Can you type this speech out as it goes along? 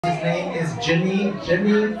His name is Jimmy.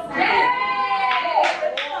 Jimmy.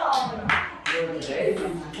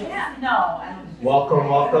 Welcome,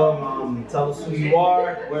 welcome. Tell us who you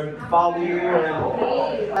are, where we can follow you.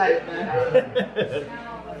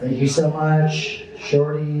 Thank you so much,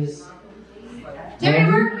 Shorties.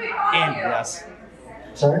 Andy, yes.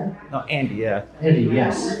 Sorry? No, Andy, yeah. Andy,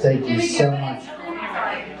 yes. Thank you so much.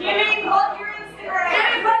 Jimmy, plug your Instagram.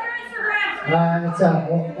 Jimmy, plug your Instagram.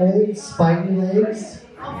 It's oldspideylegs. Oldspideylegs?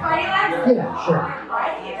 Yeah, sure.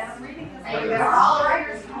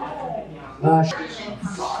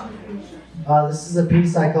 This is a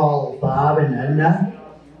piece I call Bob and Edna.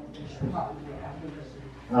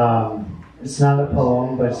 It's not a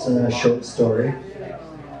poem, but it's a short story.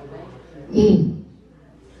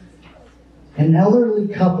 An elderly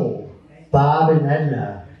couple, Bob and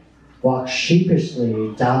Edna, walk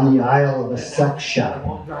sheepishly down the aisle of a sex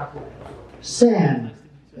shop. Sam,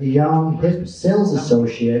 a young, hip sales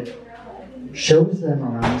associate, shows them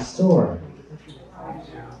around the store.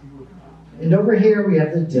 And over here we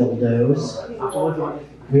have the dildos.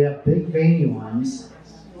 We have big veiny ones,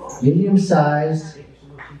 medium-sized,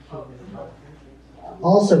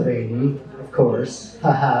 also veiny, of course,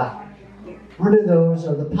 haha. Under those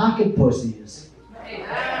are the pocket pussies.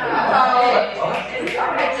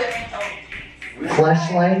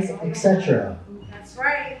 Fleshlights, etc. That's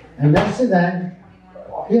right. And next to that,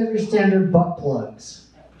 you have your standard butt plugs,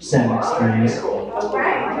 Sam explains.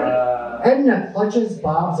 Edna clutches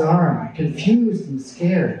Bob's arm, confused and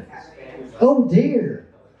scared. Oh dear,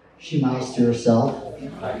 she mouths to herself.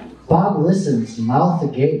 Bob listens, mouth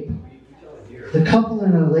agape. The couple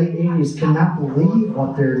in their late 80s cannot believe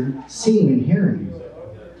what they're seeing and hearing.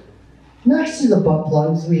 Next to the butt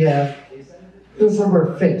plugs, we have those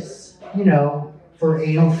rubber fists, you know, for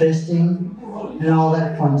anal fisting and all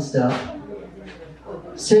that fun stuff.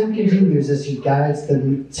 Sam continues as he guides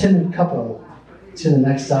the timid couple to the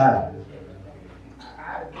next aisle.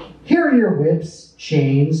 Here are your whips,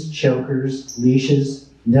 chains, chokers, leashes,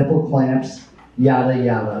 nipple clamps, yada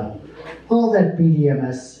yada. All that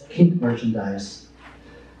BDMS kink merchandise.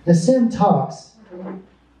 As Sam talks,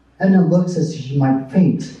 Edna looks as if she might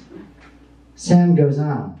faint. Sam goes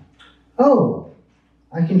on. Oh,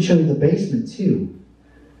 I can show you the basement too.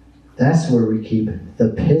 That's where we keep the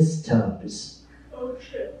piss tubs. Oh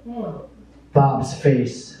shit. Bob's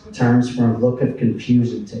face turns from a look of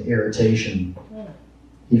confusion to irritation.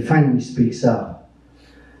 He finally speaks up.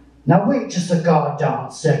 Now wait just a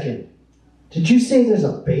goddamn second. Did you say there's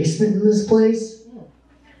a basement in this place?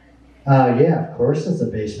 Yeah, of course it's a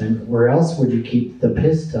basement. Where else would you keep the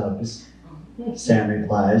piss tubs? Sam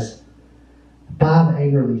replies. Bob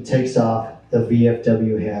angrily takes off the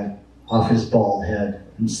VFW hat off his bald head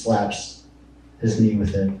and slaps his knee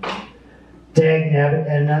with it. Dagnabbit,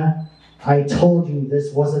 Edna, I told you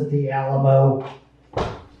this wasn't the Alamo.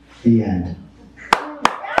 The end.